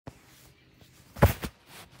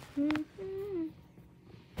Why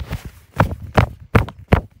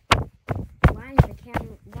is the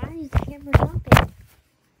camera jumping?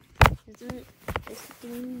 Is it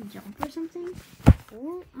doing jump or something?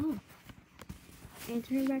 Oh. And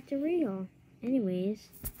turn back to real. Anyways,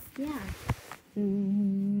 yeah.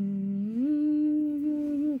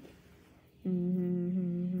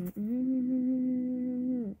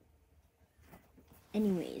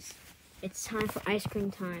 Anyways, it's time for ice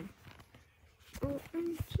cream time.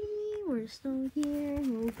 OMG, we're still here.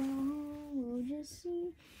 We'll go home. We'll just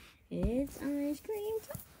see. It's ice cream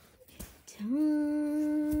time.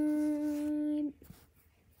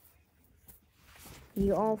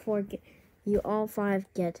 You all five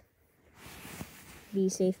get. Be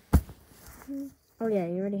safe. Oh yeah,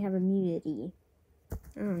 you already have immunity.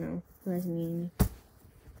 I don't know who has immunity.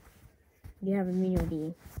 You have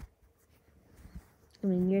immunity. I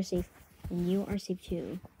mean, you're safe, and you are safe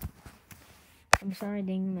too. I'm sorry,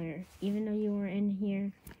 Dangler, even though you were in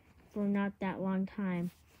here for not that long time,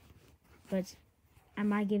 but I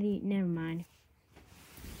might give you, never mind.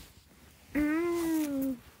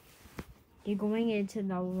 Ow! You're going into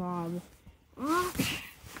the lob. Oh.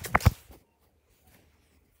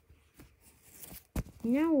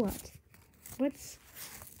 Now what? What's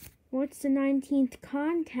the 19th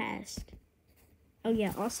contest? Oh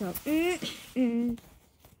yeah, also,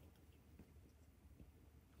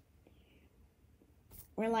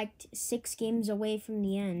 we're like 6 games away from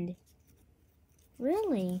the end.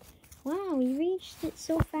 Really? Wow, we reached it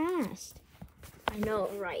so fast. I know,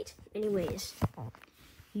 right? Anyways,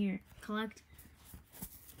 here, collect.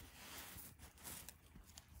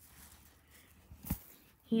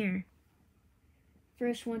 Here.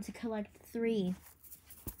 First one to collect 3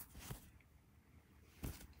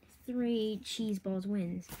 cheese balls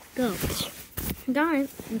wins. Go. Got it.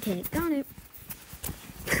 Okay, got it.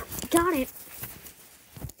 Got it.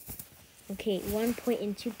 Okay, 1 point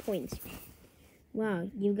and 2 points. Wow,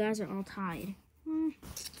 you guys are all tied.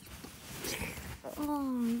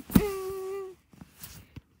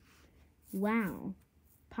 Wow.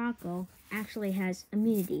 Paco actually has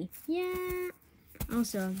immunity. Yeah.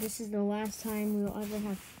 Also, this is the last time we will ever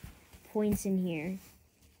have points in here.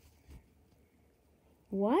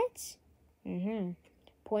 What?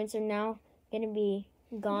 Points are now going to be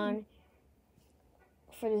gone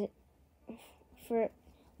for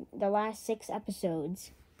the last 6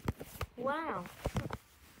 episodes. Wow.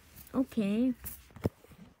 Okay.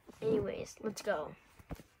 Anyways, let's go.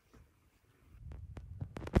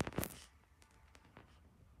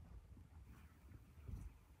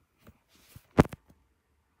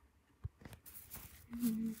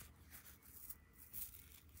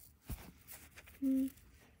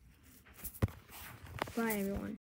 Bye, everyone.